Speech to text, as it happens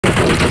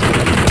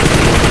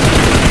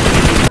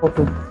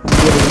போட்டு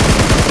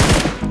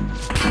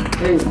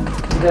ஏய்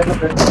இது என்ன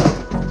பிரச்சனை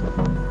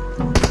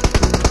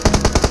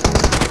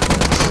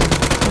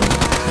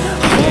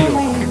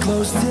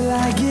close till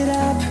I get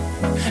up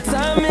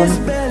time is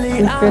barely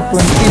on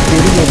 20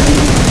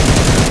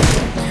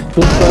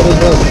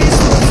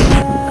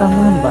 come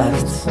on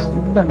boys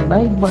the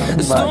like button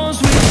boy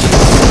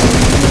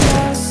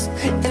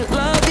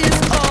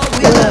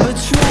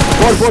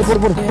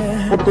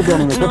put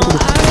down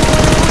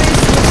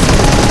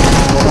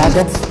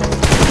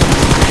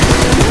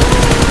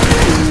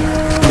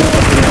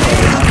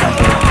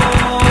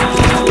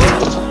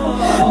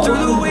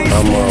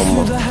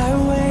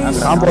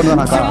compound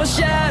naka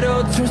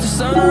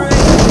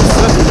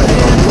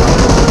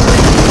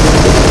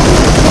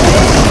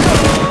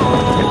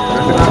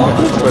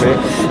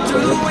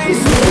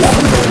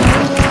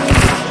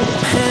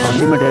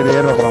ultimate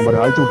air போறான்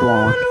பாரு அழிச்சு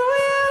விட்டுவான்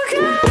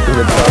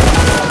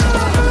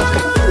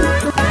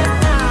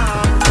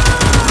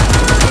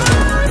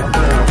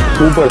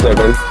super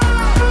SaTaN's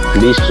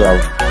beast row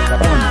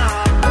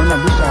என்ன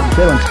beast row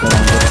பேர் வந்துச்சு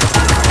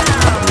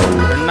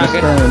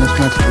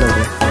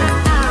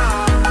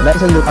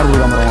Let's do our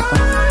camera.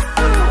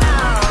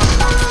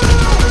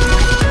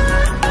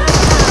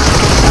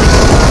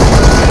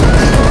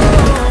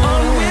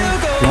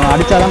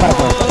 அடிச்சாதான்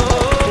பரப்போம்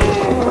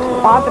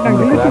பாத்துட்டேன்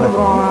gillies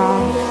bro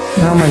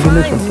ஆமா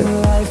gillies okay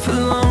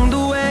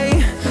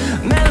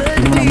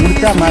நான்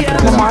முடிச்சா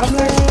மாட்டேன்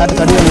தடி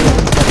தடி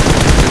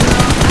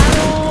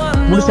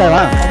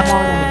முடிச்சாவா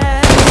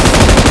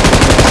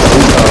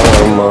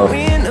ஆமா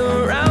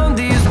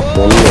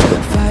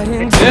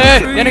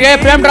ஏய் எனக்கு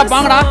பிரேம் டிராப்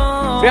வாங்கடா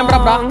பிரேம்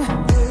டிராப் டா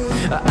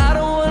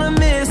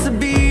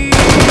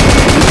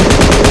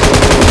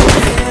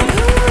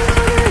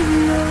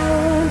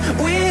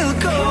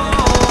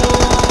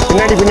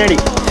பின்னாடி பின்னாடி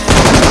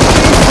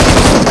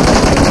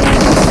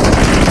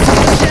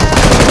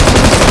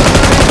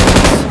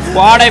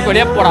பாடை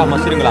வெளிய போடா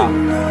மஸ்ரிங்களா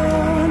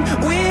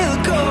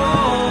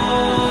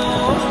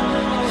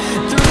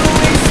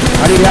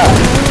அடியா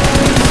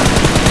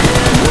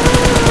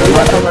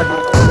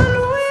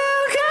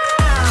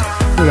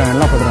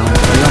நல்லா போடுறாங்க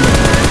எல்லாம்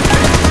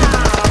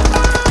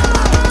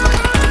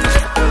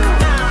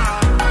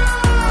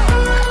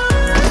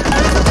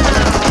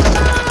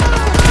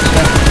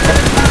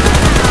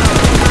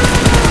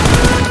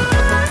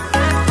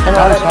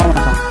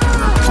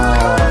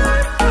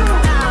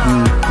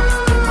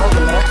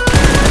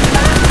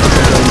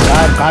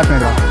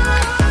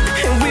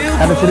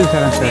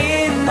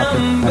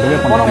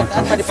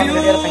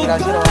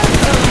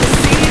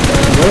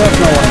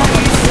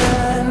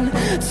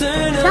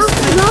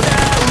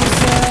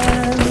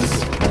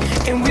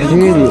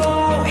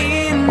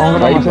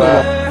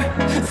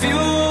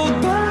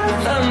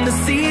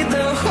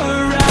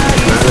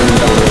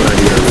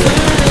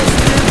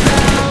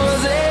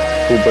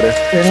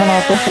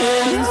super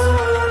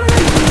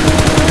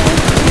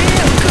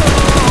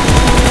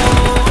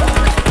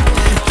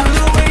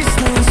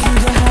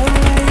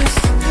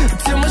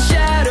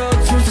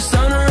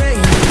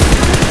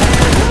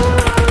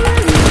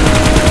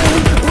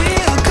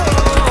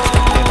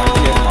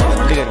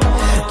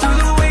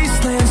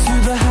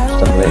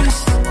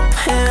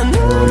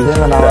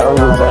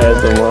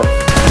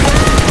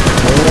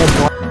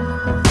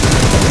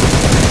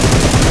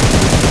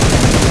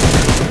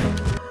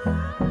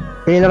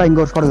ஏடா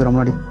இங்க ஒரு ஸ்குவாட் இருக்கு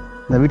முன்னாடி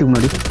இந்த வீட்டுக்கு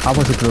முன்னாடி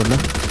ஆப்போசிட் ரோட்ல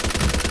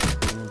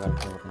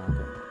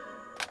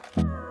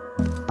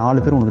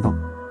 4 பேர் வந்துட்டான்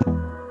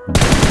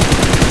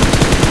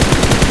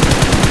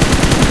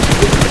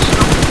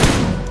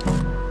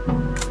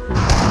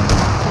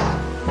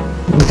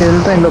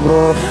இன்டெல்டா இல்ல bro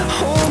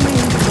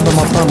இந்த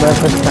மொத்தம்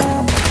பேக் ஸ்டாக்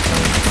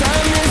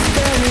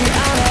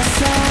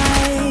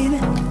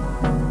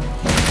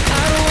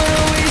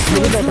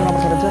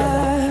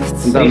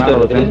இந்த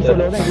நாலு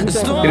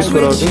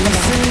கிறிஸ்கோரோ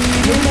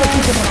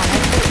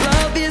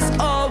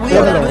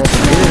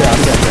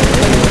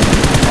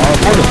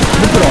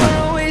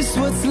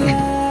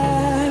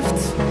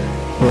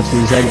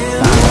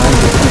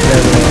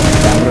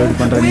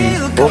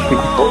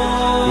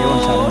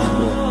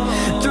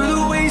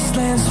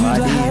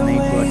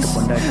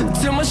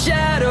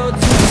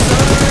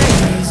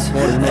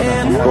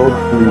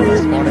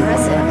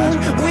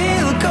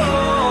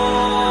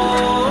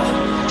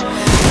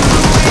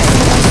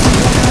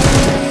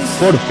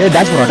போடு ஏ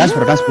டாஷ்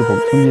போ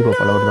புஞ்சி போ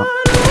பல வருதான்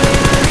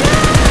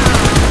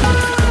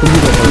புஞ்சி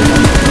போ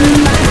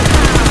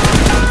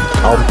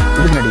ஆவ்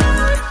இது நடி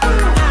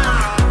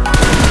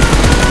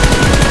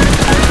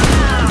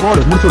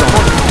போடு முடிச்சுடா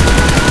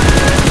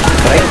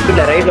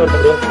ரைட்ல ஒரு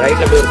ப்ரோ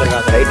ரைட்ல போய் வரங்க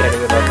ரைட்ல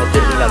நீங்க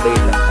சஜ்ஜில அந்த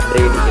வீட்ல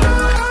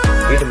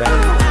வீட்டு மேல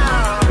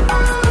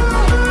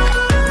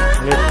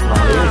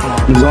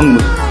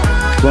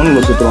ஜோன்ல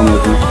சுத்துறாங்க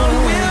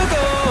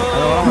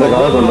இந்த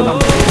கதை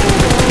கொண்டதான்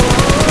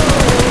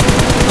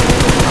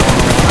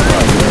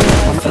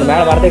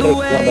மேல வரதுக்கு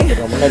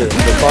முன்னாடி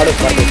ஸ்குவாட்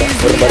பார்த்துட்டா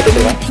ஒரு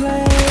படுத்துடலாம்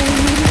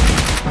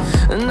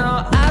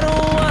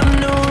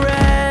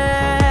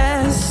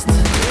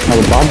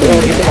நம்ம பாம்பு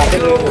கிட்ட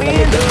வரதுக்கு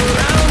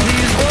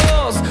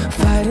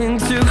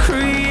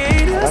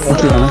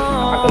முடிச்சிருக்காங்க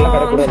நாக்கெல்லாம்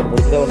கடக்கூடாது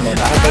முடிச்சா ஒன்று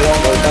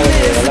நாக்கெல்லாம்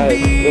எல்லாம்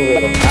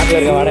நாக்கில்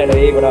இருக்க வாடா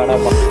வெய் கூட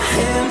வாடாப்பா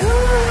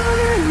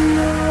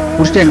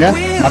முடிச்சிட்டேங்க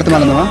மரத்து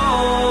மேலே இருந்தவன்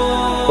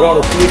ப்ரோ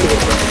அவனை ஸ்வீட்டு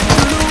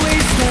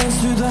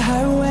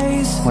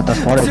மற்ற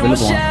ஸ்பாட் வெளில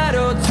போவான்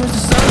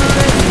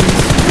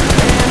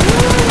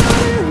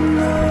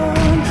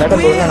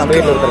சட்டம் போடுனா நம்ம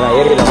வீட்டில் ஒருத்தருக்கான்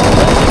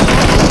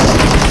ஏரியில்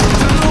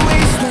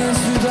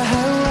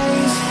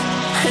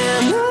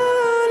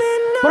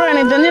ப்ரோ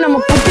எனக்கு தெரிஞ்சு நம்ம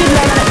குட்டி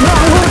ப்ரோ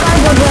அங்கே ஒரு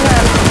கால் போட்டுருவாங்க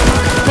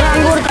ப்ரோ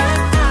அங்கே ஒரு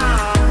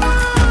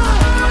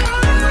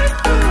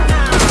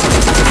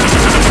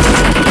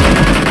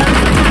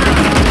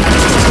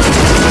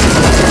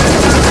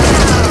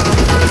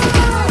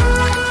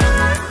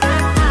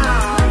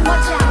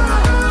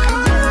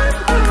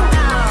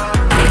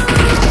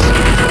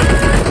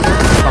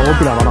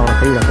ஓகேடா வர வர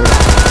கைடா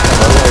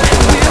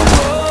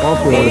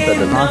ஓகே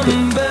ஓடுது நாக்கு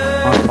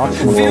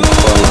நாக்கு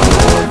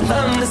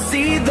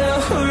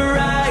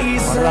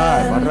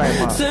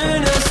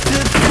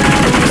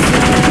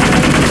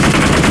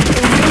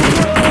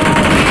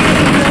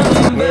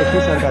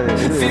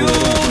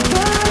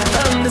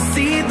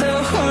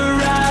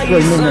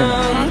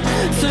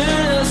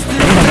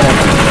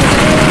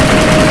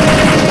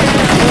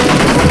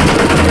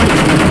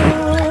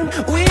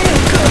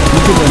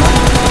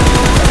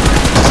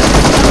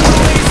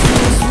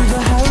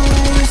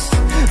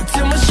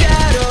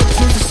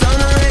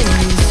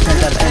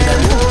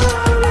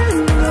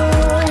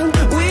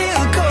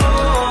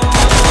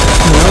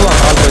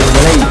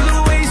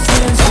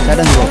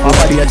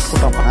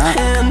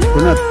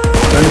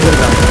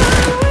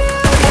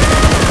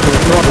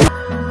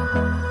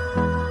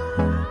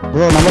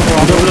bro நம்ம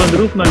bro அந்த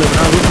ரூஃப் மேல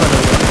நான் ரூஃப்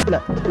மேல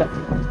இல்ல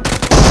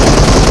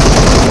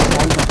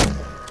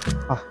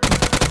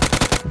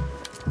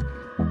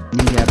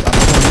நீங்க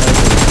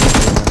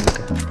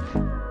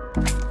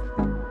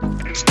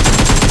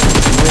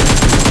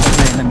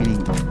என்ன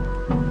மீனிங்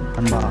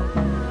அன்பா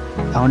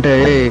அவன்டே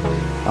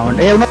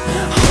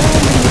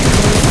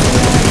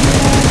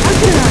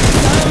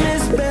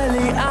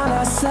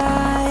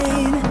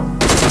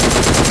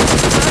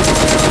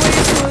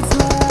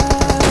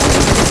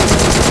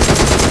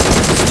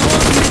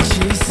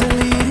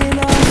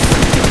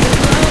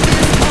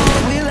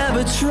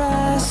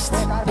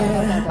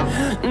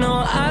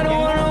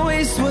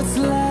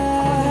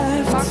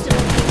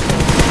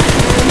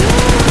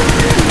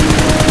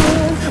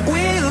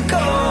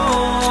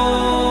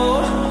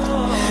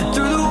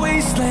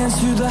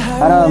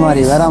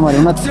வேற மாதிரி